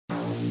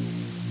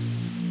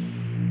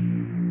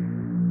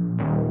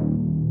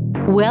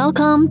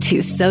Welcome to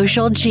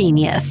Social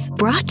Genius,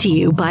 brought to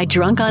you by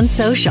Drunk on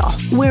Social,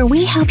 where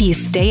we help you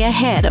stay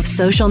ahead of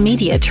social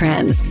media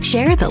trends,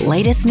 share the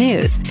latest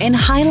news, and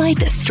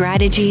highlight the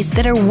strategies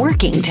that are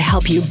working to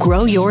help you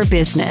grow your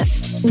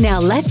business.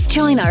 Now let's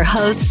join our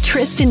hosts,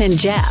 Tristan and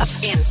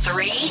Jeff, in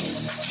 3,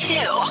 2,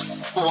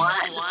 1.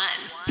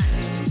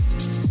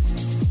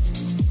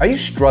 Are you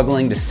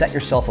struggling to set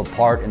yourself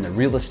apart in the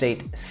real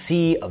estate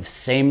sea of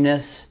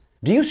sameness?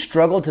 Do you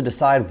struggle to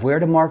decide where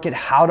to market,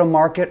 how to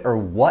market, or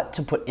what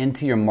to put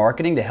into your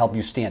marketing to help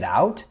you stand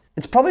out?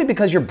 It's probably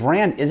because your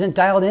brand isn't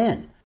dialed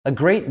in. A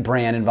great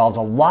brand involves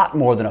a lot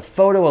more than a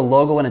photo, a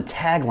logo, and a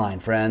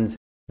tagline, friends.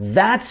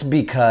 That's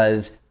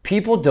because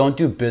people don't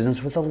do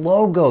business with a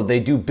logo. They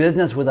do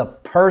business with a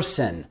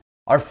person.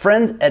 Our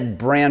friends at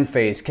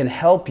BrandFace can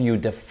help you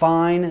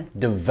define,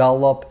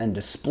 develop, and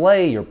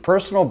display your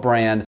personal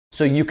brand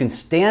so you can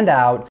stand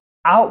out,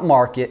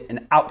 outmarket, and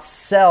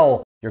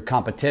outsell your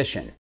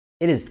competition.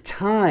 It is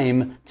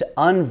time to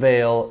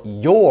unveil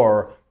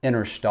your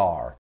inner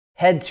star.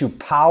 Head to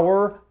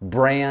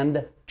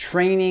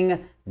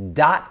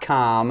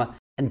powerbrandtraining.com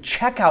and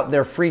check out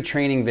their free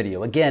training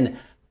video. Again,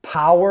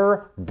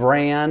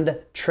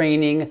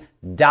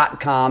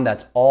 powerbrandtraining.com.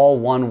 That's all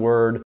one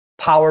word,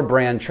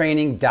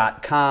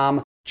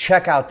 powerbrandtraining.com.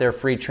 Check out their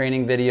free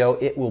training video.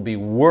 It will be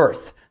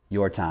worth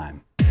your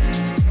time.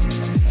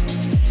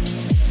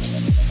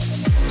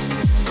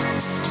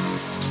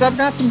 So I've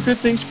got some good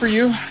things for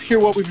you. Here,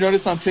 what we've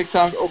noticed on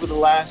TikTok over the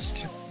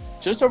last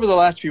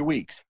few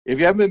weeks. If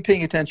you haven't been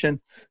paying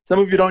attention, some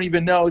of you don't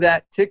even know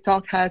that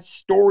TikTok has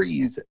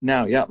stories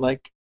now. Yeah,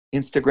 like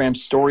Instagram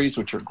stories,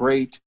 which are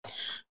great.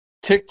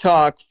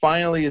 TikTok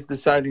finally is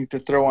deciding to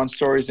throw on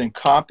stories and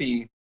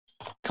copy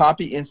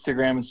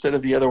Instagram instead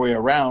of the other way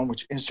around,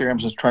 which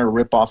Instagram's just trying to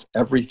rip off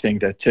everything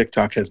that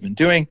TikTok has been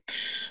doing.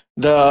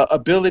 The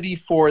ability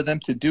for them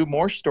to do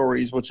more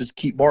stories will just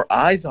keep more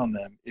eyes on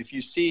them. If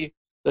you see,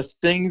 the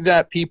thing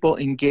that people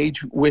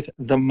engage with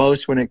the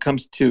most when it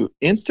comes to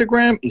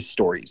Instagram is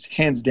stories,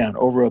 hands down,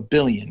 over 1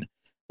 billion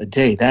a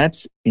day.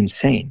 That's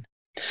insane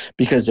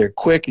because they're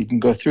quick. You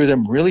can go through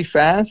them really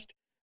fast.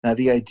 Now,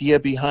 the idea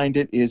behind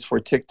it is for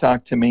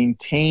TikTok to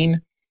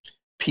maintain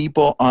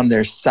people on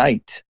their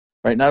site,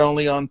 right? Not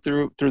only on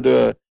through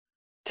the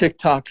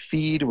TikTok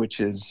feed, which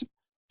is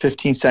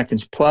 15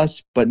 seconds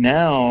plus, but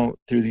now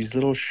through these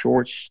little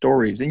short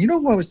stories. And you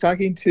know who I was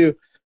talking to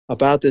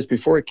about this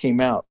before it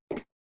came out?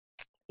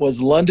 Was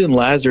London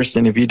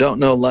Lazarson. If you don't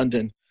know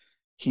London,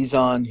 he's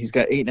got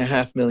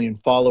 8.5 million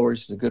followers.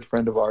 He's a good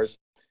friend of ours.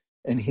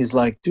 And he's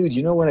like, dude,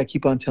 you know what? I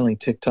keep on telling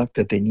TikTok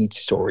that they need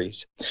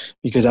stories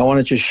because I want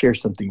to just share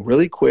something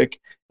really quick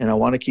and I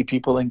want to keep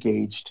people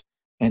engaged.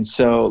 And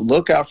so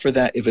look out for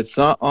that. If it's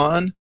not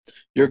on,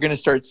 you're going to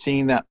start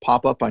seeing that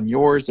pop up on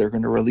yours. They're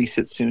going to release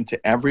it soon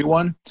to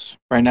everyone.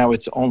 Right now,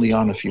 it's only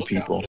on a few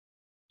people.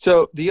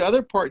 So the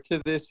other part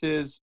to this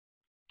is,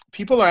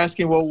 people are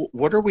asking, well,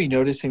 what are we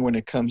noticing when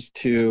it comes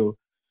to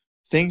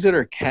things that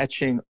are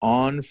catching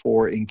on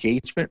for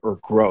engagement or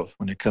growth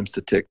when it comes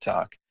to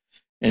TikTok?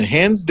 And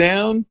hands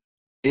down,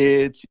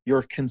 it's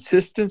your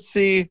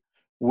consistency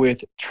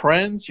with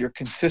trends, your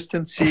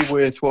consistency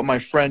with what my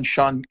friend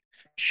Sean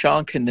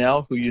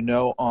Cannell, who you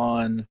know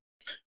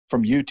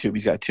from YouTube,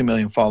 he's got 2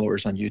 million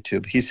followers on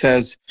YouTube. He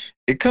says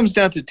it comes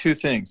down to two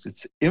things.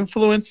 It's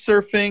influence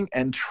surfing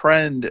and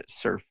trend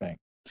surfing.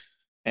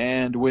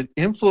 And with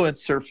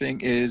influence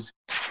surfing is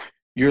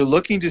you're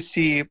looking to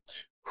see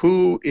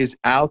who is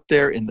out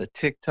there in the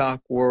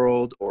TikTok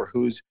world or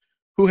who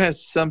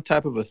has some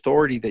type of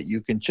authority that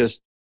you can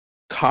just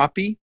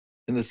copy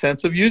in the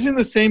sense of using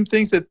the same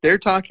things that they're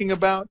talking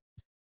about,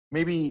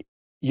 maybe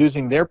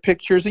using their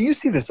pictures. And you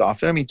see this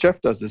often. I mean,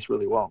 Jeff does this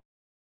really well.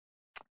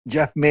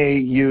 Jeff may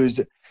use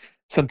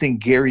something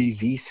Gary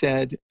Vee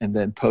said and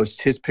then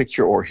post his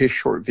picture or his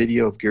short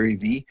video of Gary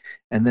Vee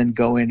and then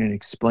go in and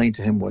explain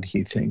to him what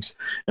he thinks.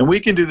 And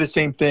we can do the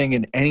same thing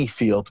in any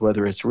field,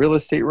 whether it's real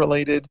estate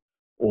related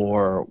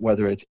or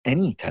whether it's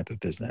any type of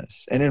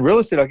business. And in real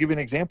estate, I'll give you an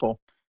example.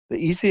 The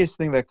easiest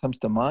thing that comes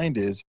to mind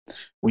is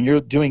when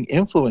you're doing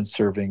influence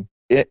surfing,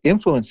 you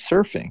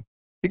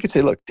could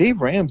say, look,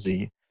 Dave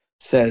Ramsey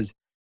says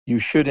you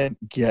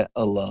shouldn't get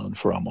a loan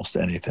for almost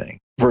anything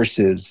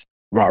versus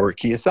Robert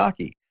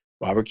Kiyosaki.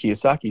 Robert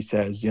Kiyosaki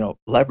says,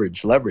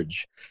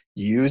 leverage,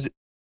 use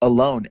a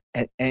loan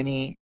at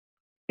any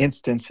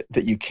instance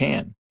that you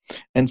can.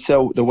 And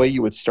so the way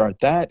you would start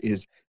that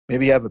is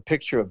maybe have a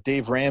picture of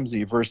Dave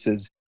Ramsey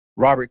versus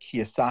Robert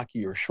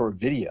Kiyosaki or short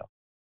video.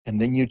 And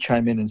then you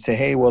chime in and say,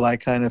 hey, well, I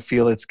kind of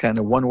feel it's kind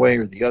of one way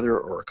or the other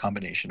or a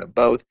combination of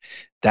both.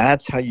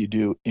 That's how you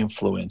do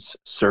influence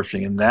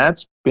surfing. And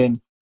that's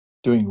been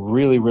doing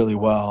really, really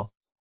well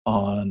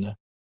on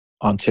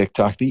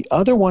TikTok. The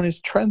other one is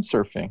trend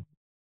surfing.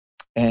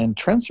 And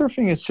trend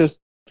surfing is just,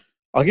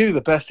 I'll give you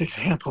the best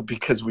example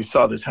because we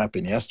saw this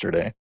happen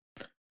yesterday,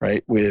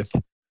 right? With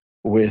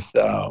Will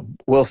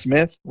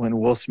Smith, when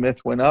Will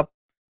Smith went up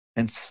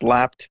and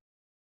slapped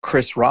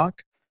Chris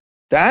Rock.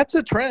 That's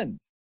a trend,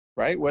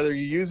 right? Whether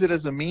you use it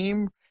as a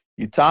meme,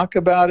 You talk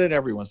about it,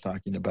 everyone's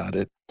talking about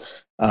it.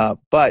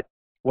 But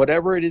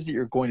whatever it is that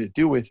you're going to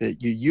do with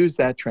it, you use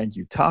that trend,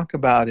 you talk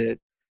about it,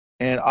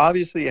 and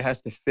obviously it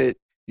has to fit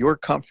your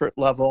comfort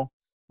level,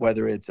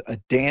 whether it's a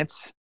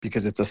dance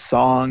because it's a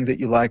song that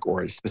you like,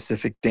 or a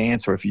specific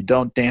dance, or if you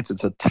don't dance,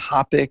 it's a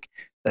topic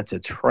that's a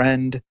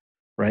trend,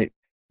 right?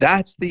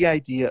 That's the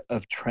idea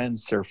of trend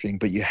surfing.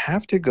 But you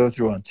have to go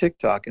through on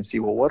TikTok and see,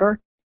 well, what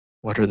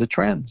are the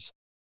trends?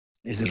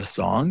 Is it a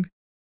song?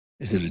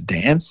 Is it a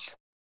dance?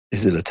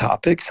 Is it a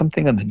topic,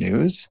 something on the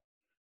news?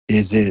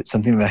 Is it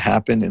something that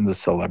happened in the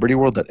celebrity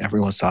world that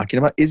everyone's talking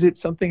about? Is it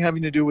something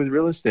having to do with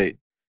real estate,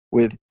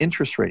 with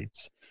interest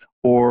rates,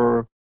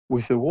 or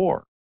with the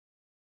war?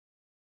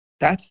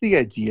 That's the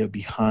idea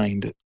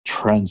behind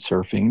trend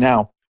surfing.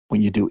 Now,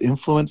 when you do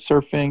influence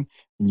surfing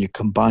and you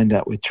combine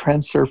that with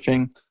trend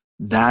surfing,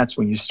 that's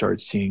when you start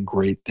seeing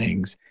great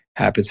things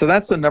happen. So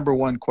that's the number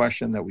one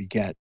question that we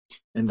get.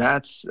 And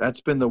that's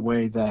been the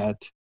way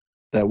that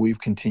we've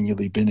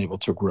continually been able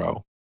to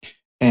grow.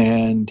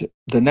 And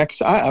the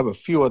next, I have a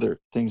few other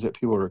things that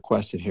people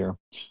requested here.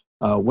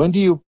 When do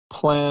you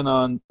plan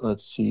on,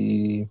 let's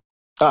see.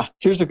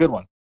 Here's a good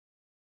one.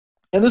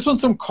 And this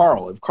one's from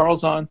Carl. If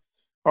Carl's on,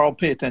 Carl,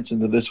 pay attention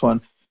to this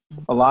one.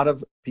 A lot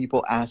of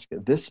people ask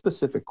this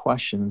specific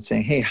question and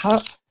saying, hey,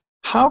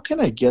 how can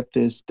I get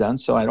this done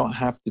so I don't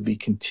have to be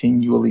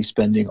continually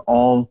spending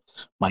all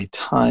my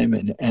time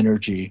and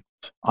energy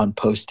on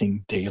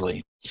posting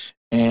daily?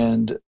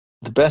 And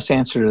the best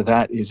answer to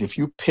that is if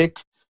you pick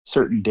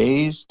certain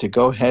days to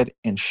go ahead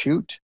and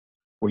shoot,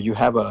 where you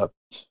have a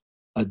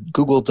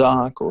Google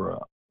Doc or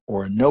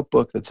a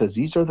notebook that says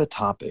these are the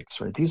topics,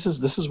 right? This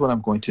is what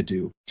I'm going to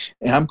do,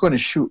 and I'm going to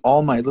shoot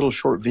all my little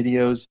short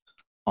videos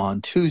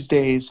on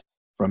Tuesdays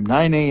from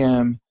 9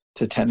 a.m.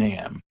 to 10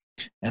 a.m.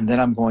 and then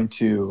I'm going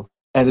to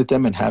edit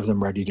them and have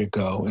them ready to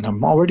go, and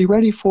I'm already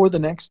ready for the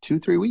next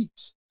 2-3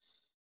 weeks.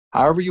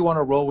 However you want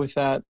to roll with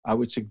that, I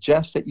would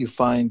suggest that you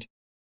find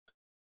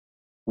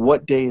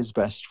what day is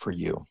best for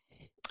you.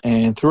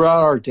 And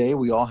throughout our day,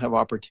 we all have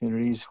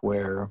opportunities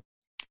where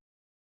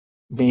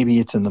maybe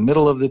it's in the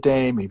middle of the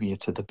day, maybe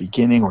it's at the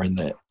beginning or in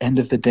the end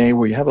of the day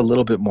where you have a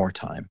little bit more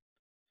time.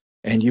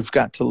 And you've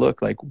got to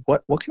look like,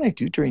 what can I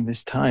do during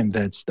this time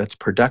that's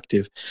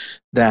productive,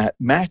 that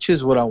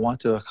matches what I want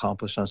to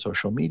accomplish on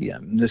social media?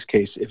 In this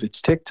case, if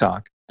it's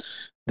TikTok,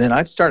 then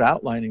I'd start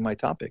outlining my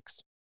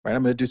topics, right?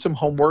 I'm going to do some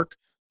homework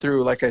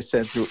through, like I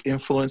said, through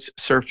influence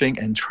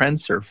surfing and trend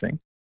surfing.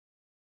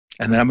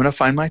 And then I'm going to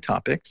find my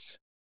topics.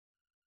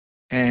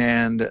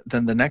 And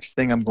then the next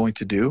thing I'm going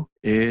to do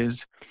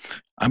is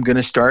I'm going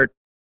to start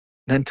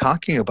then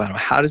talking about them.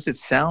 How does it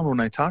sound when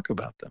I talk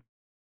about them?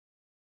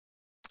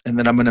 And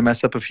then I'm going to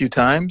mess up a few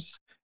times,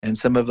 and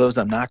some of those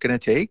I'm not going to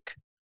take.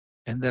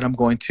 And then I'm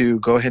going to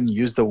go ahead and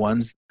use the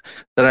ones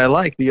that I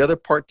like. The other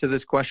part to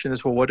this question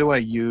is, well, what do I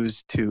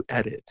use to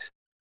edit?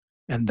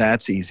 And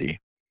that's easy.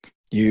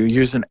 You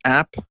use an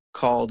app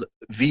called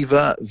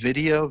Viva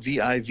Video,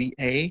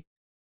 V-I-V-A,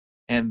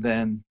 and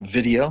then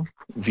Video,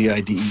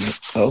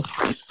 V-I-D-E-O.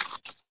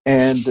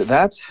 And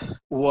that's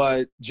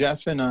what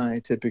Jeff and I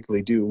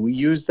typically do. We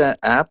use that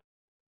app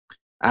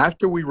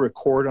after we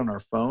record on our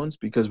phones,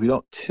 because we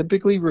don't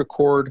typically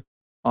record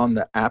on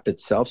the app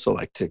itself, so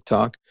like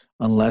TikTok,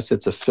 unless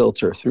it's a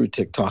filter through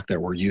TikTok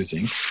that we're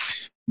using.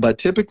 But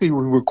typically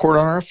we record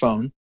on our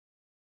phone,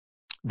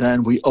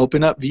 then we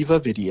open up Viva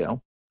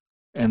Video,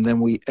 and then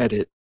we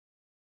edit.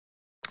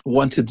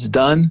 Once it's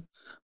done,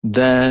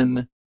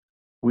 then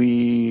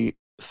we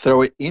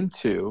throw it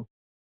into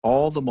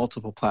all the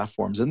multiple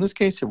platforms. In this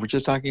case, if we're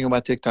just talking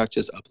about TikTok,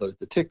 just upload it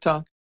to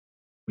TikTok.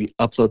 We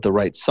upload the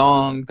right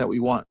song that we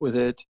want with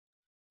it,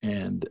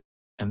 and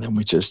then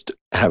we just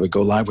have it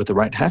go live with the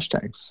right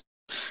hashtags.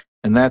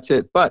 And that's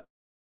it. But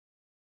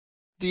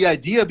the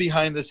idea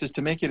behind this is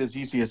to make it as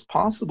easy as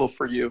possible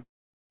for you.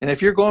 And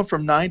if you're going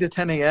from 9 to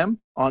 10 a.m.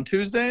 on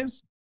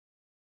Tuesdays,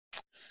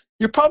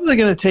 you're probably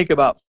going to take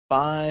about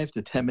 5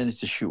 to 10 minutes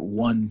to shoot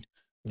one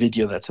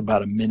video that's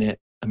about a minute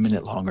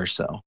long or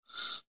so.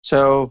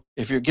 So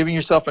if you're giving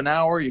yourself an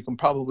hour, you can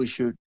probably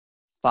shoot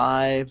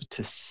 5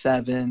 to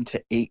 7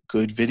 to 8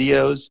 good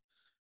videos.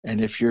 And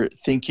if you're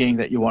thinking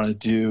that you want to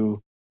do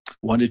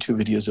 1 to 2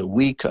 videos a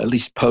week, at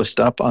least post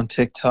up on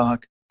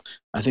TikTok,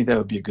 I think that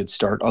would be a good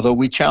start. Although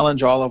we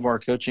challenge all of our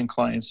coaching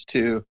clients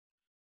to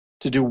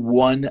do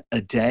 1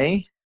 a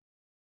day.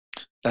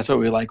 That's what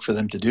we like for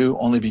them to do,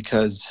 only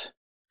because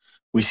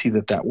we see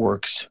that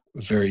works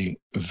very,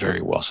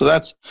 very well. So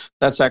that's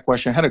that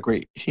question.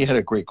 He had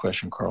a great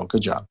question, Carl.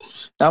 Good job.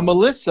 Now,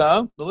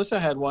 Melissa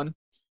had one.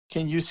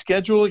 Can you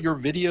schedule your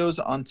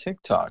videos on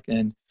TikTok?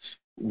 And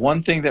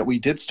one thing that we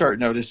did start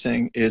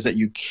noticing is that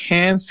you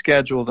can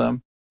schedule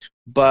them,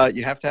 but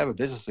you have to have a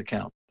business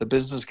account. The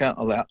business account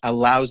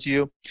allows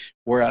you,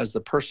 whereas the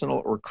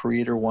personal or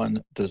creator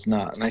one does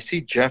not. And I see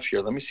Jeff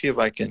here. Let me see if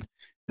I can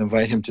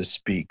invite him to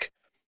speak.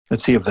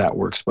 Let's see if that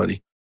works,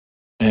 buddy.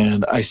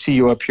 And I see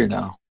you up here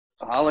now.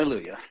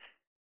 Hallelujah.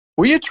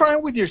 Were you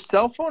trying with your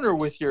cell phone or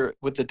with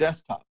the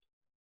desktop?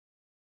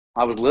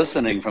 I was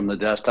listening from the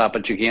desktop,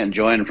 but you can't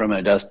join from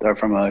a desktop,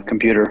 from a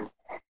computer.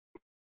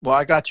 Well,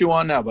 I got you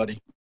on now, buddy.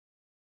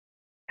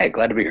 Hey,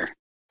 glad to be here.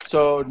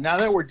 So now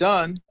that we're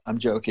done, I'm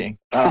joking.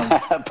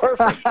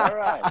 Perfect. All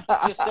right.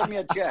 Just send me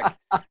a check.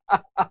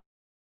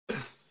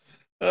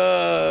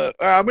 All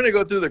right, I'm going to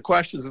go through the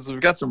questions because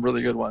we've got some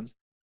really good ones.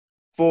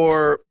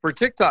 For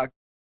TikTok,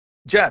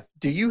 Jeff,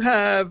 do you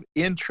have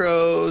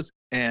intros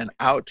and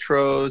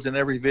outros in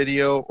every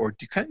video, or do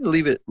you kind of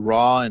leave it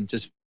raw and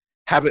just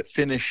have it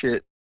finish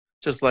it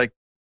just like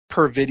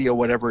per video,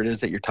 whatever it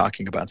is that you're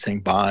talking about, saying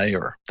bye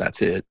or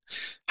that's it?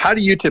 How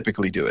do you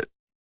typically do it?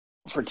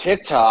 For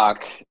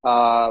TikTok,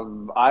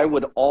 I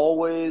would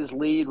always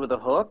lead with a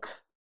hook.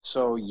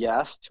 So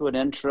yes, to an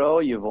intro,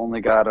 you've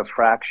only got a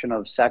fraction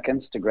of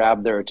seconds to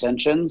grab their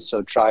attention.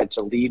 So try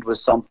to lead with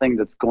something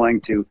that's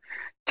going to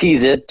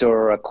tease it,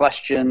 or a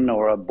question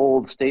or a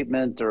bold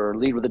statement, or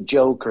lead with a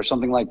joke or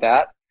something like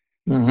that.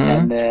 Mm-hmm.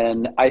 And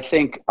then I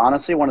think,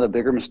 honestly, one of the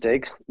bigger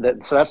mistakes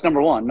so that's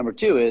number one. Number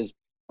two is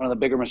one of the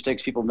bigger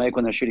mistakes people make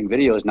when they're shooting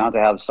video is not to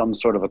have some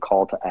sort of a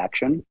call to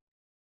action.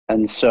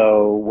 And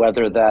so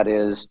whether that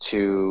is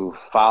to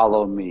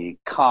follow me,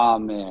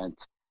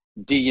 comment,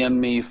 DM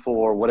me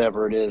for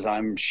whatever it is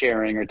I'm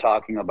sharing or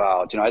talking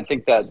about, I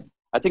think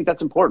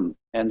that's important.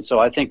 And so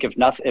I think if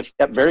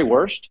at very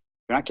worst,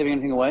 you're not giving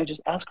anything away,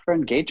 just ask for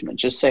engagement.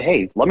 Just say,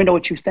 hey, let me know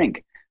what you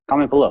think.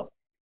 Comment below.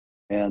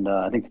 And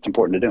I think that's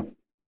important to do.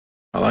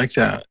 I like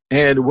that.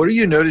 And what are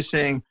you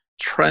noticing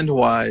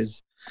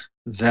trend-wise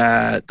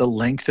that the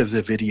length of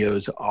the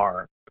videos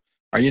are?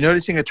 Are you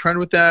noticing a trend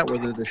with that,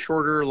 whether they're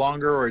shorter,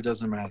 longer, or it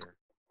doesn't matter?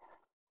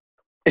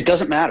 It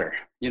doesn't matter.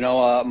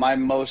 My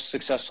most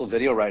successful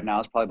video right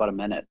now is probably about a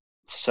minute.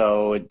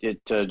 So it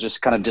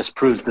just kind of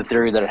disproves the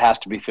theory that it has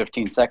to be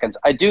 15 seconds.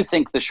 I do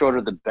think the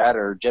shorter the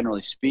better,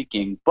 generally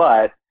speaking.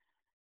 But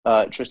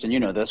Tristan, you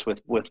know this with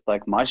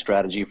like my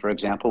strategy, for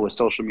example, with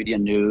social media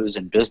news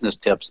and business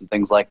tips and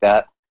things like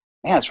that.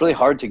 Man, it's really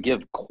hard to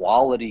give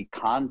quality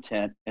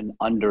content in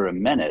under a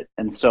minute.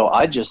 And so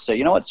I just say,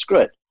 you know what, screw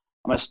it.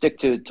 I'm going to stick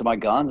to my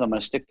guns. I'm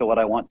going to stick to what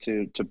I want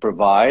to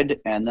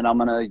provide. And then I'm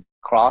going to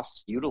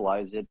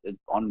cross-utilize it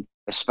on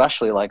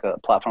especially like a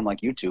platform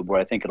like YouTube, where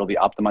I think it'll be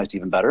optimized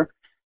even better.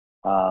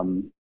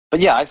 But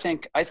yeah, I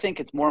think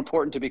it's more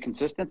important to be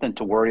consistent than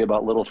to worry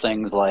about little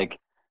things like,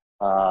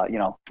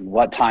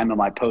 what time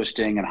am I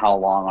posting and how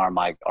long are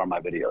my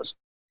videos?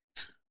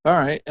 All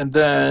right. And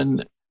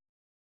then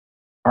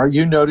are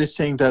you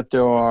noticing that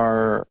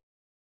the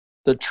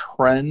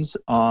trends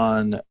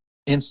on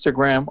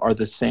Instagram are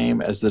the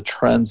same as the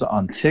trends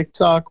on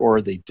TikTok, or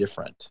are they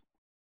different?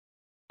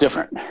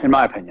 Different, in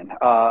my opinion.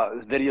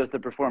 Videos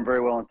that perform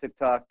very well on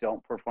TikTok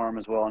don't perform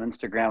as well on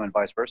Instagram, and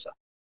vice versa.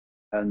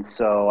 And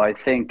so I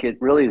think it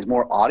really is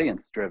more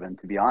audience driven,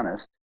 to be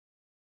honest.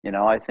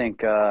 I think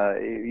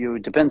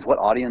it depends what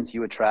audience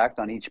you attract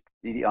on each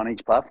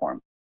platform.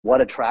 What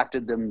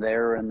attracted them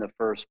there in the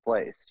first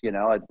place?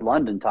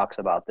 London talks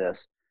about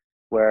this,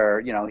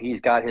 where he's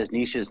got his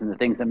niches and the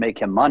things that make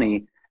him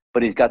money,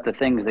 but he's got the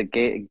things that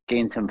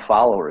gains him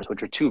followers,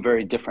 which are two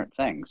very different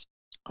things.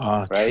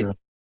 Right? True.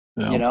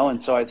 Yeah. And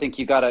so I think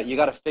you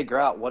gotta figure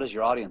out, what does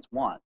your audience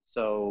want?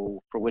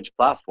 So for which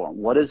platform,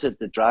 what is it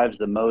that drives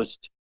the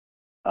most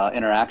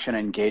interaction,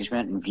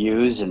 engagement, and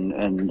views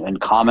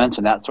and comments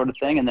and that sort of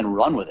thing, and then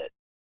run with it.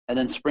 And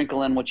then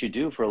sprinkle in what you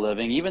do for a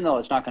living. Even though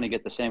it's not going to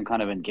get the same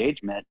kind of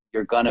engagement,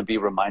 you're going to be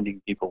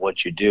reminding people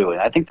what you do. And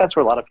I think that's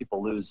where a lot of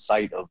people lose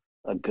sight of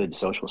a good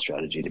social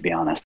strategy, to be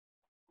honest.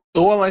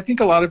 Well, I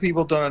think a lot of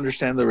people don't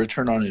understand the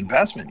return on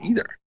investment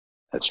either.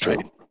 That's true.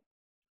 Right?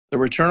 The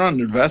return on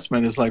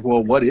investment is like,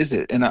 well, what is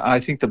it? And I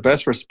think the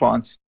best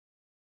response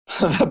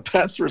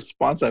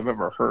I've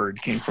ever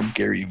heard came from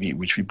Gary Vee,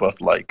 which we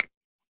both like.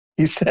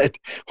 He said,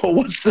 well,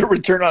 what's the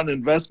return on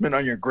investment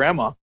on your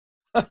grandma?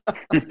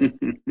 And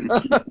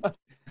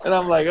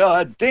I'm like,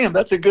 oh, damn,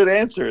 that's a good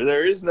answer.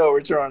 There is no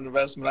return on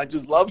investment. I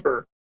just love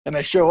her and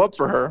I show up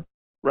for her,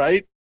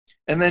 right?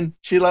 And then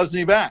she loves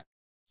me back.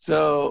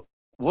 So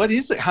what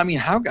is it? I mean,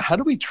 how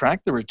do we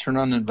track the return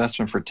on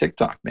investment for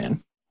TikTok,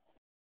 man?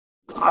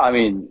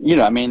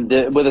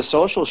 With a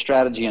social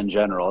strategy in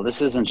general,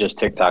 this isn't just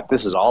TikTok.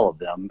 This is all of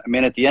them. I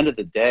mean, at the end of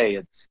the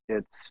day,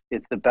 it's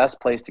the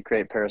best place to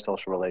create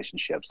parasocial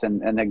relationships.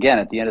 And again,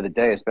 at the end of the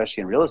day,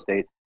 especially in real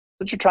estate,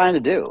 what you're trying to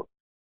do.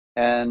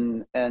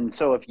 And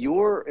so if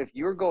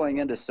you're going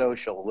into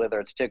social, whether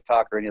it's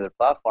TikTok or any other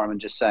platform, and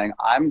just saying,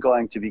 I'm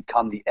going to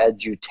become the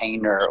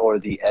edutainer or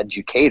the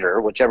educator,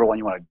 whichever one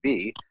you want to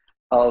be,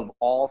 of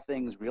all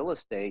things real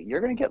estate,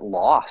 you're going to get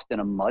lost in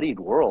a muddied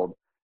world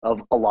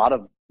of a lot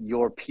of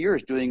your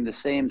peers doing the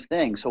same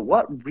thing. So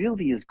what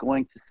really is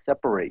going to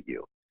separate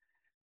you?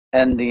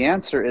 And the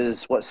answer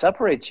is, what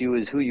separates you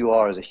is who you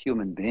are as a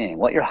human being,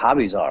 what your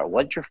hobbies are,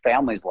 what your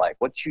family's like,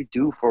 what you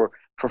do for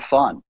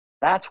fun.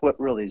 That's what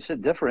really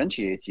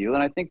differentiates you.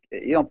 And I think,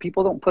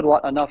 people don't put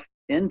enough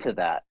into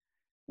that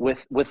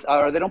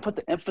or they don't put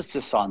the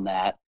emphasis on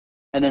that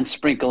and then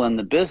sprinkle in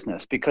the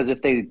business. Because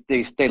if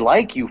they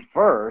like you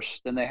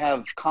first and they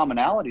have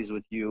commonalities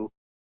with you,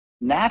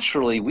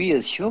 naturally, we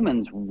as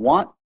humans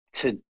want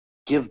to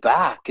give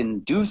back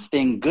and do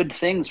good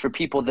things for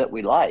people that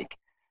we like.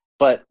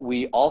 but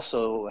we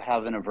also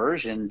have an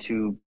aversion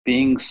to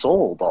being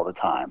sold all the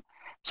time.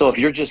 So if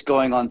you're just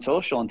going on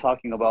social and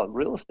talking about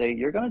real estate,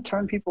 you're going to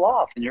turn people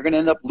off, and you're going to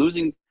end up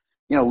losing,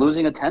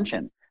 losing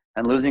attention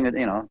and losing it.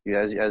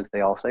 As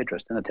they all say,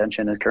 Tristan,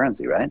 attention is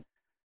currency, right?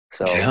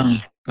 So yeah,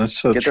 that's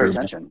so get true. their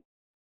attention.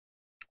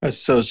 That's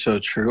so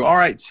true. All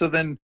right. So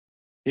then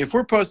if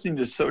we're posting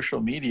to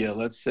social media,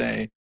 let's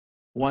say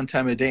one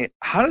time a day,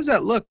 how does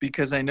that look?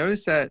 Because I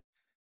noticed that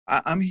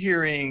I'm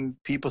hearing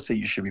people say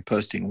you should be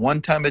posting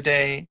one time a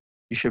day.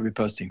 You should be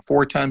posting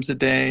 4 times a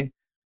day.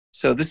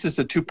 So this is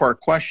a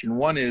 2-part question.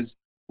 One is,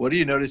 what are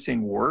you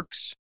noticing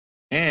works?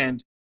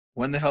 And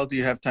when the hell do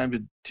you have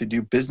time to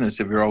do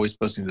business if you're always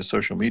posting to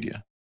social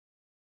media?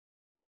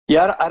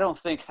 Yeah, I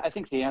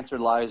think the answer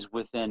lies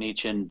within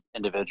each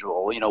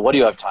individual. What do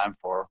you have time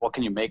for? What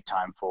can you make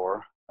time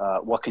for?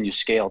 What can you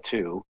scale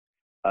to?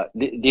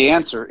 The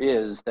answer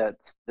is that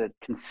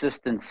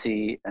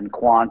consistency and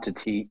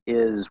quantity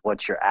is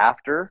what you're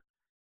after,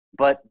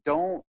 but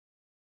don't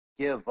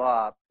give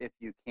up if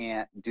you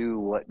can't do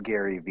what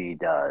Gary Vee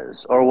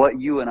does or what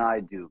you and I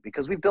do,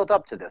 because we built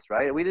up to this,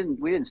 right? We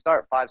didn't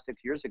start 5-6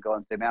 years ago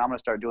and say, man, I'm going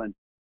to start doing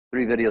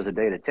 3 videos a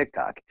day to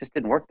TikTok. It just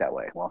didn't work that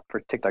way. Well,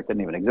 for TikTok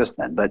didn't even exist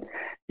then, but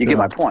you get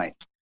my point,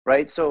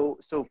 right? So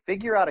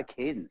figure out a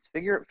cadence,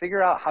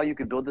 figure out how you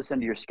can build this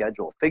into your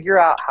schedule, figure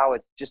out how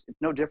it's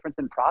no different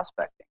than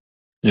prospecting.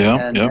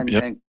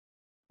 And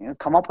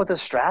come up with a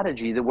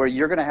strategy where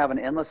you're going to have an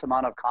endless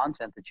amount of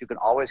content that you can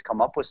always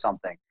come up with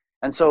something.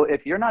 And so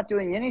if you're not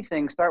doing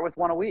anything, start with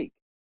 1 a week.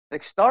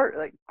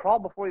 Crawl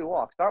before you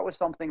walk. Start with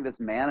something that's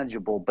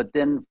manageable, but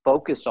then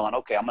focus on,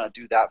 okay, I'm going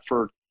to do that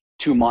for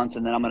 2 months,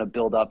 and then I'm going to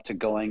build up to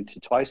going to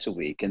twice a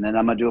week, and then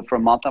I'm going to do it for a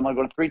month. I'm going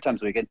to go to 3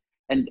 times a week,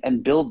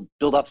 and build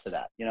up to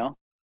that.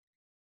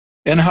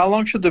 And how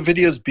long should the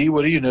videos be?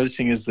 What are you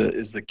noticing is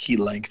the key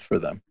length for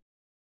them?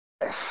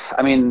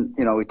 I mean,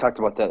 we talked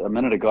about that a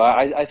minute ago.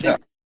 I think. Yeah.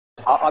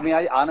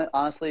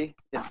 Honestly,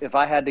 if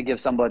I had to give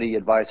somebody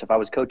advice, if I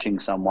was coaching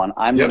someone,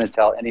 I'm going to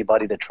tell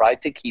anybody to try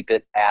to keep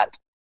it at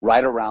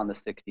right around the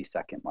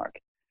 60-second mark.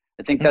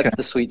 I think that's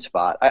the sweet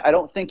spot. I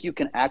don't think you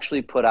can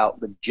actually put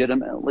out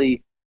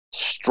legitimately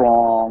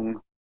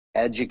strong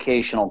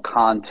educational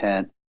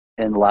content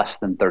in less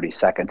than 30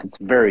 seconds. It's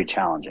very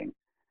challenging.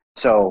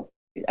 So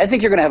I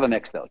think you're going to have a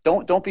mix, though.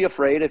 Don't be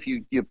afraid if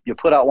you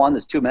put out one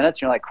that's 2 minutes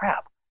and you're like,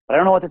 crap, but I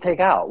don't know what to take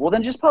out. Well,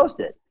 then just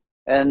post it.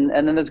 And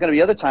then there's going to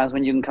be other times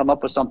when you can come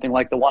up with something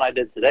like the one I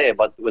did today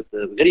with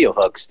the video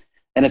hooks,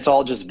 and it's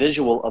all just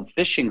visual of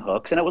fishing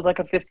hooks, and it was like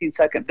a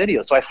 15-second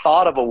video. So I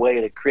thought of a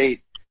way to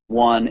create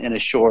one in a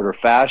shorter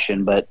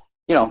fashion, but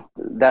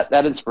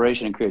that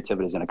inspiration and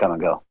creativity is going to come and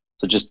go.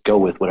 So just go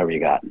with whatever you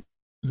got.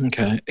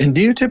 Okay. And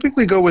do you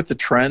typically go with the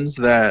trends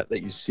that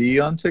you see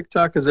on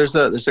TikTok? Because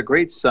there's a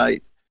great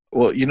site.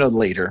 Well,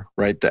 Later,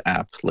 right? The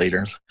app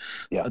Later.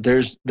 Yeah.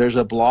 There's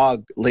a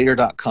blog,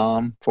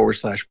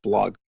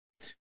 later.com/blog.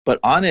 But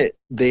on it,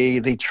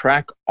 they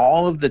track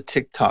all of the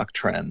TikTok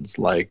trends,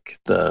 like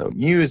the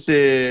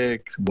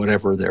music,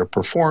 whatever they're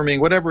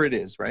performing, whatever it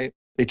is, right?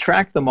 They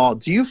track them all.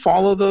 Do you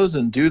follow those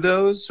and do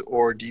those,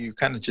 or do you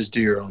kind of just do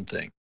your own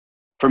thing?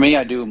 For me,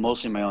 I do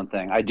mostly my own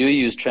thing. I do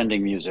use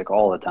trending music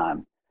all the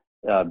time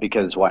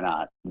because why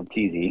not? It's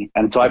easy.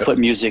 And so I put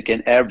music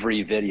in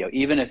every video.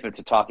 Even if it's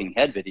a talking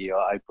head video,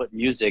 I put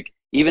music,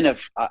 even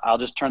if I'll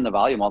just turn the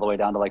volume all the way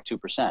down to like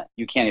 2%.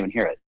 You can't even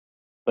hear it.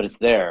 But it's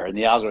there, and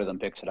the algorithm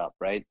picks it up,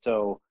 right?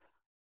 So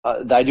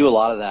I do a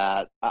lot of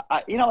that.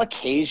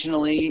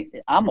 Occasionally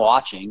I'm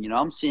watching.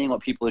 I'm seeing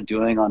what people are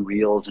doing on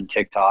Reels and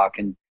TikTok,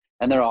 and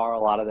there are a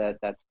lot of that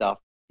stuff.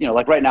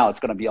 Like right now, it's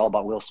going to be all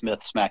about Will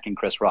Smith smacking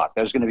Chris Rock.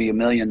 There's going to be a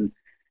million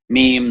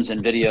memes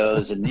and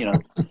videos, and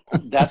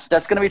that's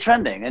going to be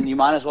trending, and you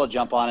might as well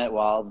jump on it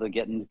while the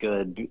getting's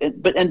good.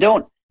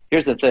 Don't.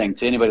 Here's the thing: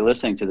 to anybody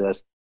listening to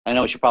this, I know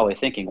what you're probably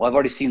thinking. Well, I've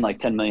already seen like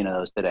 10 million of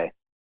those today.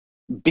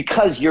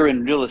 Because you're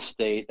in real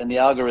estate and the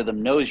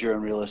algorithm knows you're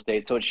in real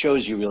estate, so it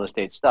shows you real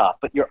estate stuff,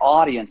 but your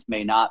audience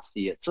may not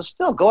see it. So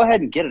still go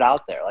ahead and get it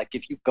out there. Like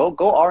if you go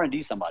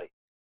R&D somebody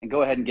and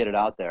go ahead and get it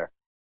out there.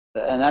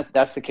 And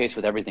that's the case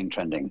with everything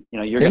trending.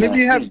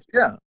 If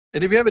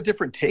you have a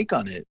different take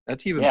on it,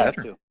 that's even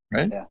better, too.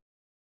 Right? Yeah.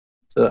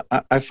 So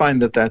I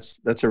find that's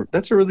a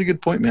really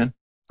good point, man.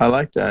 I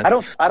like that.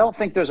 I don't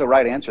think there's a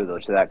right answer though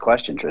to that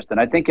question, Tristan.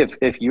 I think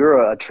if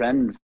you're a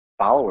trend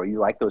follower, you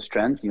like those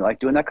trends, and you like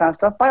doing that kind of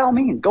stuff, by all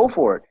means, go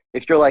for it.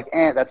 If you're like,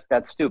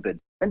 that's stupid,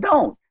 then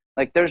don't.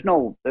 Like, there's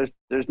no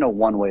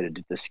one way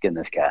to skin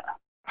this cat.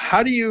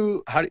 How do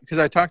you, because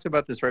I talked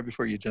about this right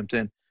before you jumped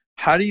in,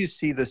 how do you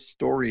see the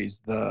stories,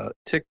 the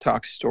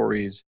TikTok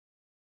stories,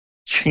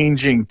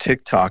 changing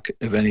TikTok,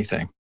 if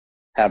anything?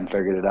 Haven't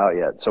figured it out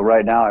yet. So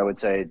right now I would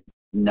say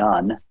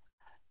none.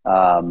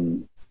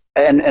 And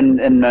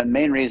the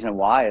main reason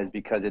why is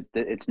because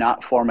it's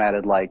not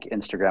formatted like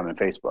Instagram and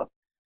Facebook.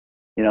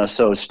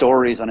 So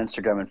stories on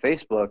Instagram and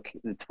Facebook,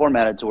 it's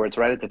formatted to where it's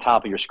right at the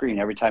top of your screen.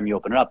 Every time you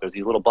open it up, there's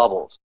these little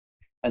bubbles.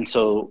 And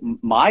so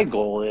my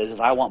goal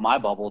is I want my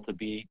bubble to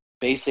be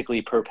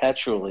basically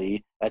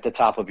perpetually at the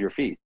top of your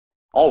feed,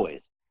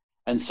 always.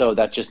 And so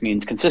that just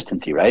means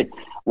consistency, right?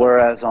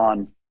 Whereas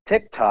on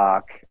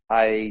TikTok,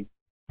 I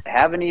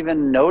haven't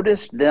even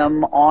noticed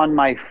them on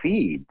my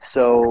feed.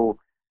 So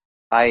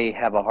I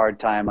have a hard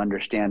time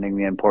understanding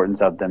the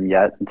importance of them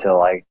yet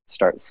until I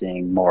start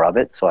seeing more of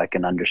it so I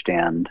can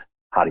understand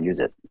how to use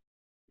it.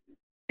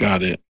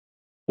 Got it.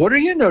 What are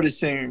you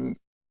noticing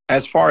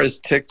as far as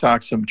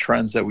TikTok, some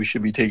trends that we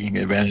should be taking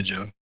advantage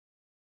of?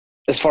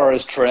 As far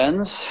as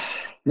trends?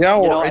 Yeah,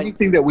 or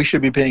anything that we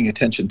should be paying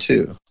attention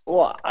to.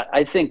 Well,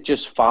 I think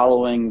just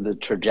following the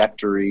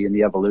trajectory and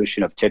the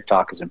evolution of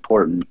TikTok is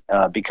important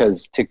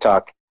because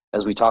TikTok,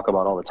 as we talk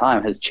about all the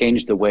time, has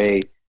changed the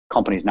way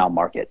companies now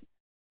market.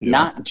 Yeah.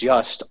 Not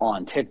just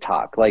on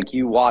TikTok. Like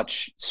you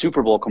watch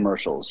Super Bowl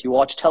commercials, you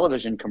watch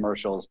television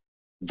commercials,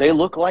 they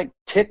look like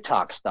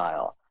TikTok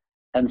style.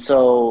 And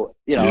so,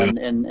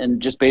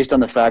 and just based on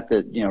the fact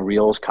that,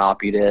 Reels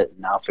copied it,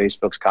 now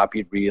Facebook's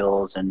copied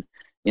Reels and,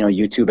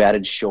 YouTube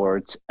added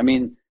Shorts. I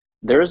mean,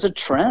 there's a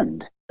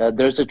trend.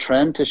 There's a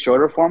trend to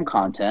shorter form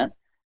content.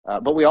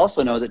 But we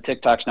also know that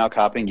TikTok's now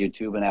copying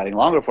YouTube and adding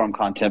longer form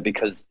content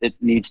because it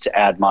needs to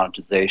add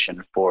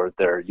monetization for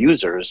their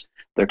users,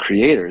 their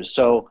creators.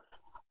 So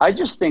I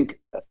just think,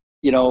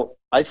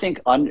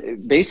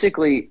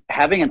 basically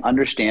having an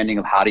understanding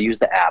of how to use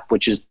the app,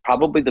 which is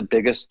probably the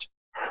biggest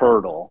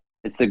hurdle.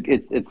 It's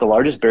the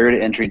largest barrier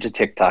to entry to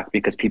TikTok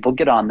because people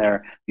get on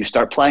there, you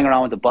start playing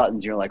around with the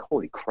buttons, you're like,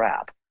 holy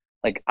crap,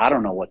 like I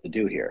don't know what to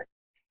do here.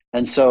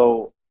 And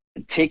so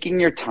taking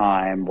your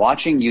time,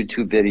 watching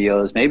YouTube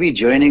videos, maybe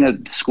joining a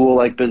school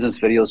like Business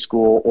Video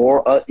School,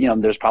 or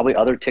there's probably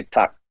other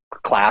TikTok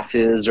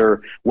classes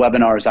or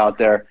webinars out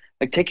there.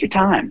 Like take your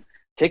time,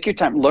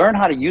 learn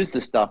how to use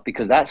this stuff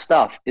because that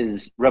stuff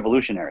is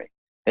revolutionary.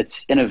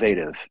 It's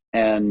innovative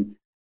and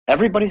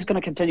everybody's going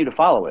to continue to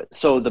follow it.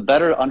 So the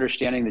better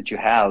understanding that you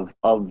have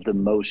of the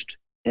most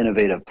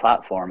innovative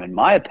platform, in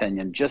my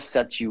opinion, just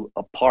sets you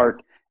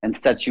apart and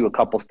sets you a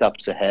couple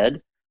steps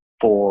ahead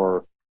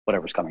for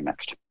whatever's coming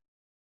next.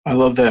 I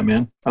love that,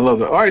 man. I love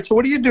that. All right. So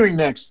what are you doing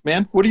next,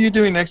 man? What are you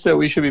doing next that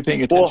we should be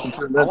paying attention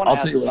to? And then I'll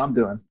tell you what I'm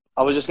doing.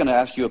 I was just going to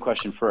ask you a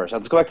question first.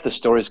 Let's go back to the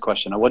stories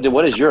question.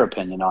 What is your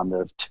opinion on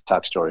the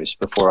TikTok stories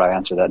before I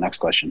answer that next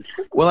question?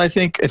 Well, I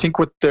think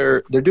what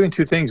they're doing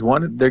two things.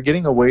 One, they're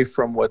getting away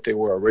from what they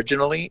were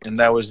originally, and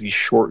that was these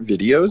short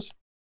videos.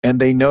 And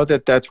they know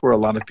that that's where a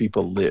lot of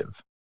people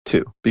live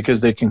too,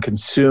 because they can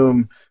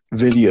consume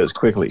videos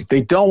quickly.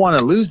 They don't want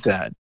to lose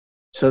that.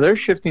 So they're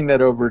shifting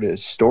that over to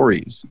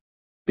stories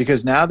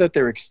because now that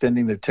they're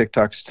extending their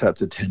TikToks to up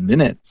to 10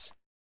 minutes,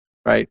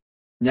 right?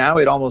 Now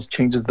it almost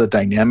changes the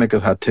dynamic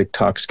of how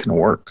TikToks can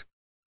work.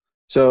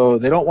 So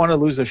they don't want to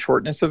lose the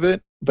shortness of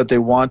it, but they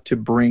want to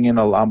bring in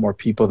a lot more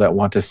people that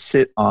want to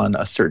sit on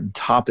a certain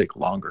topic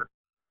longer.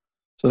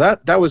 So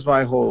that was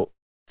my whole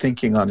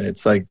thinking on it.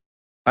 It's like,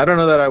 I don't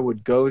know that I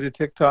would go to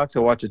TikTok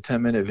to watch a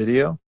 10-minute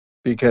video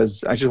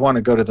because I just want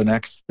to go to the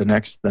next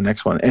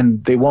one.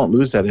 And they won't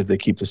lose that if they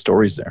keep the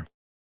stories there.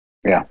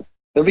 Yeah.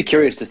 It'll be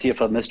curious to see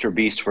if a Mr.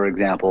 Beast, for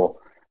example,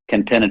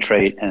 can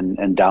penetrate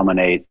and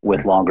dominate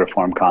with longer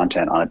form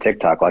content on a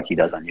TikTok like he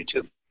does on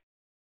YouTube.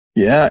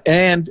 Yeah,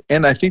 and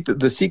I think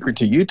that the secret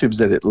to YouTube is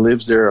that it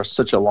lives there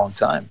such a long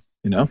time.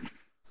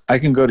 I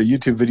can go to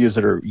YouTube videos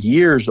that are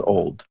years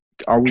old.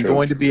 Are we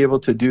going to be able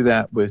to do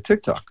that with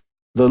TikTok?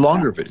 The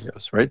longer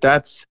videos, right?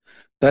 That's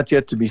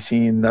yet to be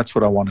seen. That's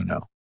what I want to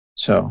know.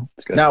 So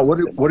now,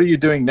 what are you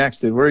doing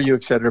next? What are you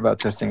excited about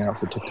testing out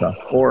for TikTok,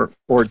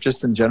 or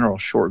just in general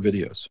short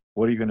videos?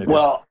 What are you going to do?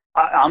 Well,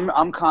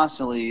 I'm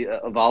constantly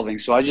evolving.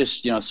 So I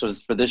just, so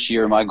for this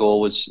year, my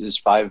goal is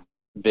 3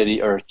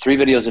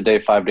 videos a day,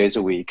 5 days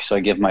a week. So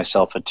I give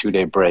myself a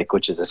 2-day break,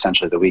 which is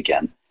essentially the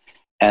weekend.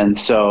 And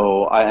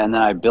so then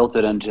I built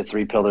it into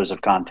 3 pillars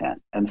of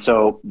content. And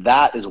so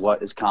that is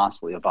what is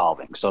constantly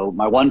evolving. So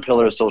my 1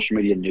 pillar is social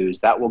media news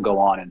that will go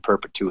on in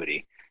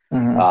perpetuity.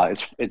 Mm-hmm.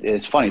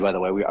 It's funny, by the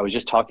way, I was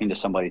just talking to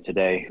somebody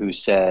today who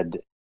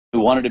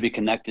wanted to be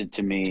connected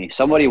to me.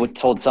 Somebody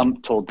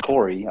told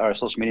Corey, our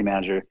social media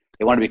manager,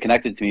 they want to be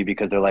connected to me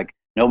because they're like,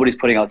 nobody's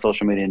putting out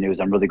social media news.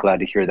 I'm really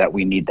glad to hear that.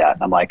 We need that.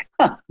 And I'm like,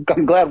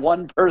 I'm glad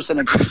one person.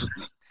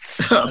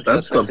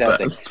 That's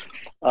fantastic.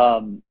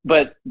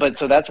 But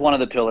so that's one of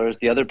the pillars.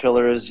 The other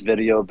pillar is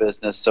video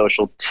business,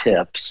 social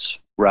tips,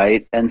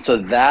 right? And so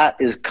that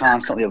is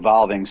constantly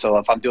evolving. So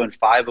if I'm doing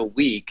 5 a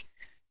week,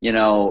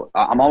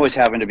 I'm always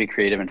having to be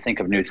creative and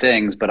think of new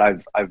things, but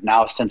I've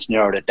now since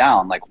narrowed it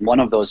down. Like one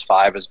of those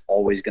 5 is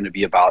always going to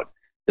be about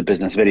the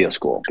Business Video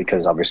School,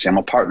 because obviously I'm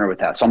a partner with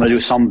that. So I'm going to do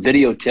some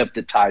video tip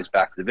that ties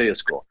back to the video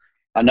school.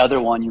 Another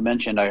one you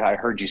mentioned, I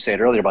heard you say it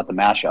earlier about the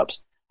mashups.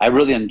 I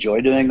really enjoy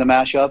doing the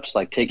mashups,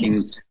 like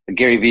taking a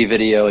Gary Vee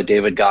video, a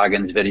David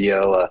Goggins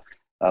video,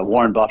 a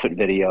Warren Buffett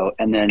video,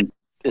 and then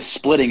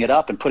splitting it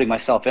up and putting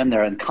myself in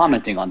there and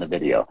commenting on the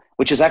video,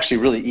 which is actually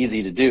really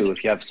easy to do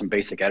if you have some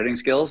basic editing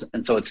skills.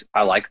 And so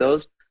I like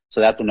those.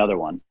 So that's another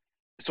one.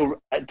 So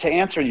to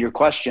answer your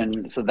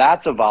question, so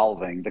that's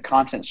evolving. The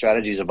content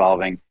strategy is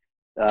evolving.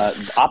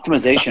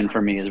 Optimization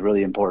for me is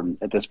really important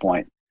at this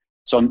point.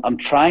 So I'm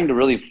trying to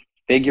really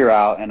figure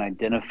out and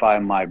identify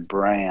my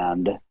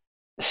brand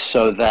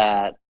so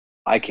that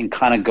I can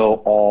kind of go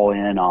all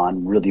in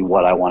on really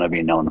what I want to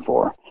be known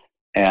for.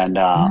 And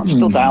I'm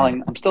still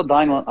dialing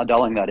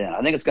that in.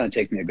 I think it's going to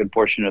take me a good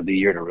portion of the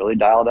year to really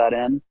dial that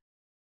in,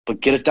 but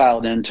get it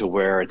dialed in to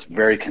where it's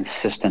very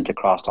consistent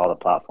across all the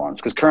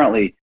platforms. Because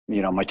currently,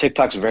 my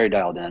TikTok's very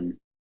dialed in,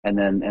 and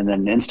then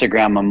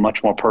Instagram, I'm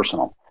much more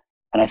personal.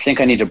 And I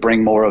think I need to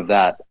bring more of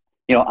that.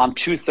 I'm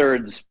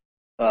 2/3,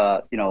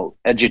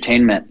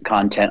 edutainment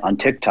content on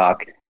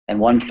TikTok and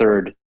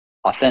 1/3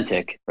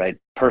 authentic, right?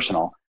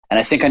 Personal. And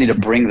I think I need to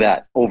bring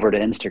that over to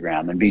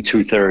Instagram and be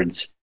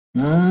 2/3.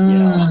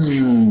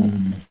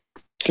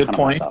 Good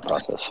point. Thought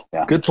process.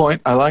 Yeah. Good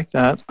point. I like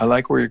that. I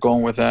like where you're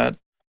going with that.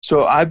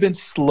 So I've been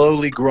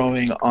slowly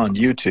growing on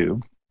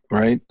YouTube,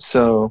 right?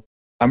 So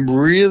I'm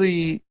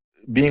really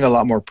being a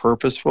lot more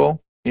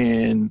purposeful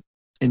in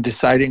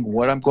deciding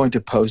what I'm going to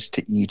post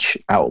to each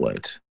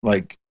outlet.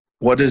 Like,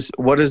 what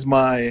do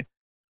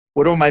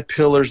my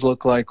pillars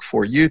look like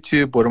for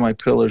YouTube? What do my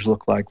pillars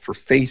look like for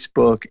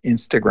Facebook,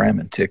 Instagram,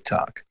 and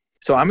TikTok?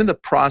 So I'm in the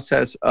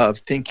process of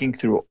thinking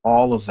through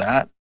all of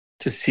that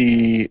to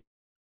see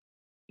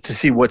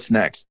what's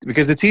next.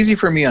 Because it's easy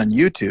for me on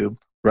YouTube,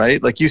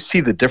 right? Like, you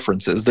see the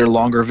differences. They're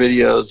longer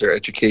videos, they're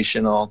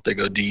educational, they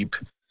go deep.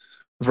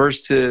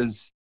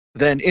 Versus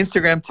then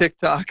Instagram,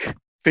 TikTok,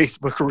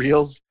 Facebook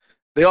Reels,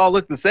 they all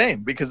look the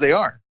same because they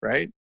are,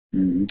 right?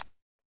 Mm-hmm.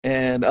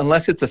 And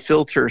unless it's a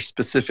filter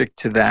specific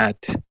to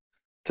that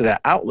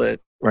outlet,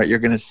 right, you're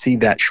going to see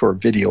that short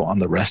video on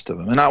the rest of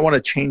them. And I want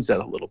to change that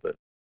a little bit.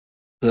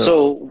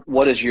 So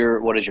what does your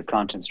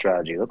content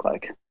strategy look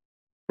like?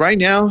 Right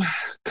now,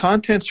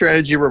 content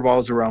strategy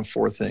revolves around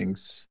 4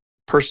 things: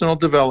 personal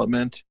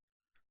development,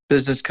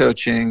 business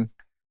coaching,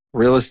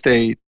 real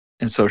estate,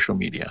 and social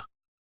media.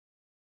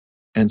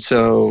 And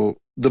so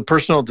the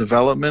personal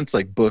development,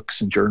 like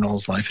books and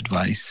journals, life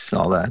advice,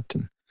 all that.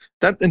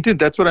 And dude,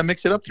 that's what I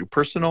mix it up through: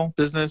 personal,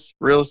 business,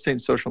 real estate,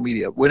 and social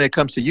media. When it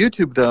comes to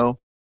YouTube, though,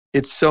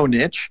 it's so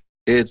niche.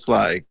 It's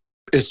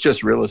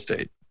just real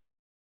estate.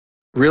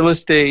 Real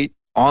estate,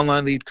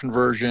 online lead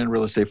conversion,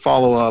 real estate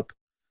follow-up,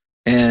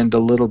 and a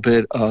little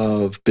bit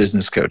of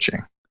business coaching.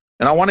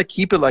 And I want to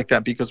keep it like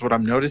that because what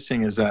I'm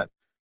noticing is that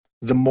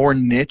the more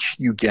niche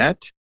you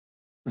get,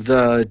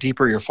 the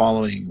deeper your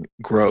following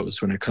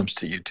grows when it comes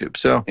to YouTube.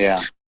 So yeah.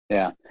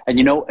 And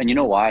you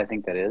know why I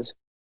think that is?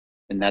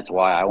 And that's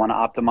why I want to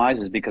optimize,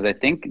 is because I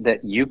think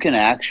that you can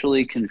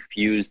actually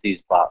confuse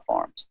these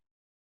platforms.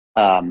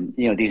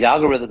 These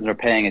algorithms are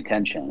paying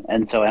attention.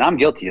 And I'm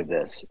guilty of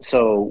this.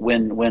 So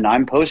when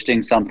I'm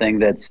posting something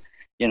that's,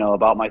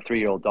 about my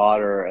 3-year-old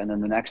daughter, and then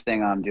the next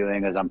thing I'm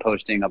doing is I'm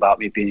posting about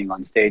me being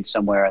on stage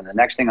somewhere, and the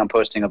next thing I'm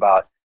posting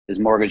about is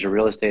mortgage or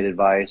real estate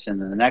advice,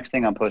 and then the next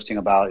thing I'm posting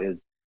about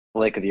is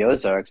the Lake of the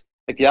Ozarks.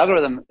 Like, the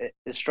algorithm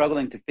is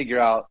struggling to figure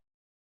out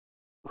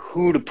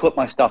who to put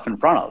my stuff in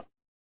front of.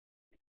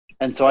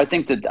 And so I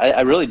think that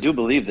I really do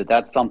believe that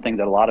that's something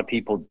that a lot of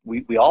people,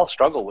 we all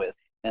struggle with.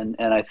 And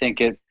I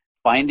think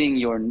finding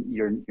your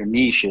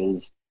niche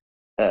is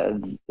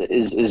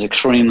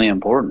extremely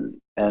important.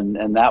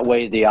 And that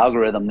way the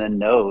algorithm then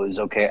knows,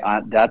 okay,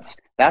 that's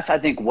I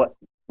think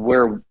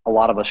where a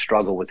lot of us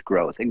struggle with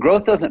growth. And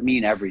growth doesn't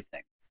mean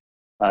everything.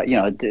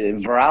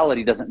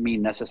 Virality doesn't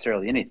mean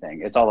necessarily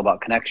anything. It's all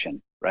about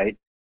connection, right?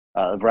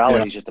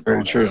 Virality is just a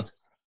bonus. Very true.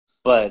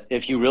 But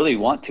if you really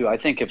want to, I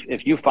think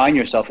if you find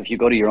yourself, if you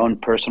go to your own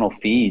personal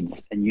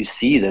feeds and you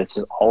see that it's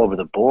all over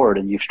the board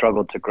and you've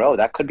struggled to grow,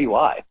 that could be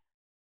why.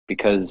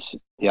 Because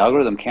the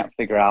algorithm can't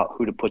figure out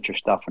who to put your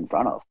stuff in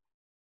front of.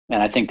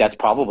 And I think that's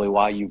probably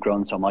why you've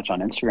grown so much on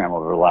Instagram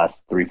over the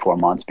last 3-4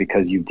 months,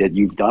 because you've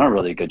done a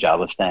really good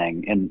job of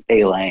staying in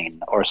a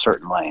lane or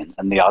certain lanes,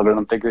 and the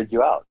algorithm figured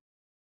you out.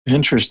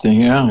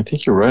 Interesting. Yeah, I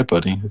think you're right,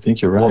 buddy. I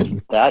think you're right.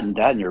 Well, that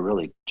and you're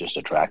really just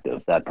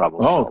attractive. That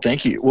probably. Oh, helps.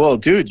 Thank you. Well,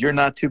 dude, you're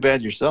not too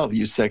bad yourself,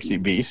 you sexy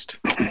beast.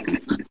 By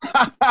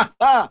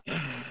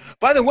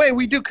the way,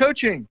 we do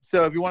coaching,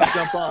 so if you want to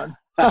jump on.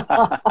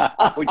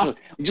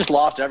 we just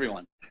lost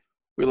everyone.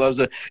 We love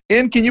it.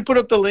 And can you put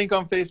up the link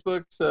on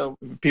Facebook so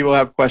if people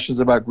have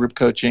questions about group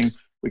coaching?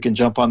 We can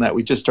jump on that.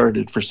 We just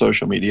started for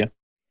social media.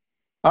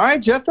 All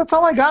right, Jeff, that's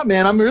all I got,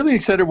 man. I'm really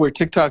excited where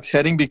TikTok's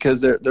heading because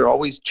they're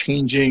always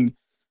changing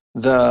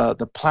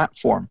the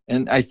platform.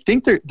 And I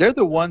think they're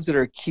the ones that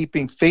are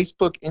keeping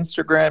Facebook,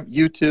 Instagram,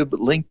 YouTube,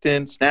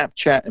 LinkedIn,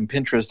 Snapchat, and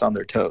Pinterest on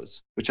their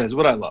toes, which is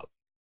what I love.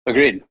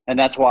 Agreed. And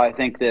that's why I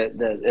think that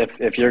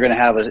if you're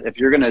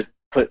going to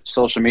put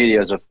social media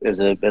as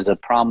a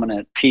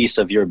prominent piece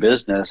of your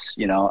business,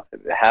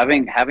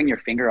 having your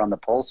finger on the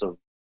pulse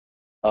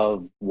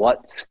of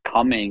what's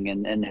coming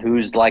and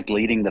who's like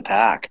leading the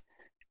pack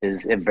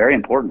is very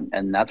important.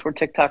 And that's where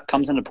TikTok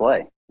comes into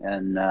play.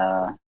 And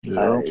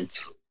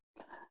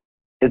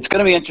it's going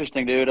to be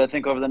interesting, dude. I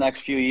think over the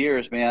next few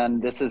years,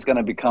 man, this is going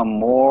to become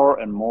more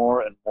and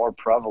more and more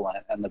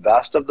prevalent. And the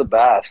best of the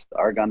best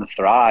are going to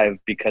thrive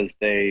because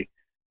they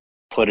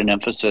put an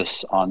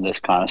emphasis on this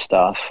kind of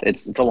stuff.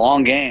 It's a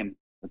long game.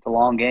 It's a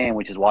long game,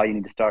 which is why you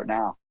need to start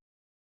now.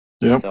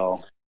 Yeah.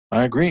 So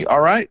I agree.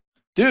 All right.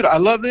 Dude, I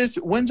love this.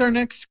 When's our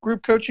next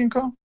group coaching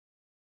call?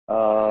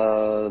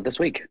 This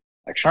week,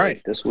 actually. All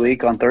right. This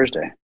week on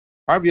Thursday.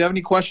 All right, if you have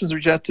any questions,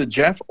 reach out to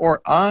Jeff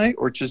or I,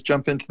 or just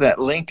jump into that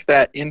link,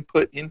 that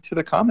input into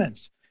the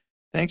comments.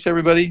 Thanks,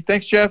 everybody.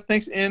 Thanks, Jeff.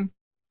 Thanks, In.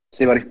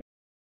 See you, buddy.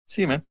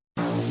 See you, man.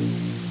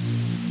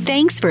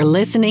 Thanks for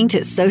listening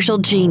to Social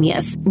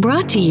Genius,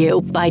 brought to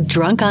you by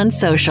Drunk on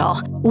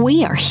Social.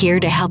 We are here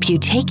to help you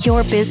take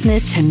your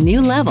business to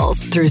new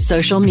levels through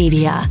social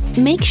media.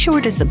 Make sure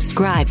to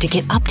subscribe to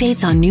get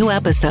updates on new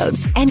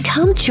episodes and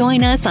come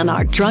join us on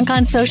our Drunk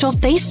on Social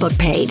Facebook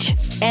page.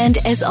 And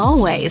as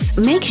always,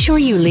 make sure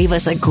you leave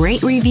us a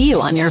great review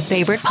on your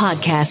favorite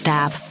podcast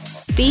app.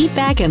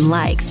 Feedback and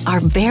likes are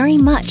very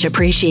much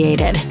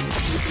appreciated.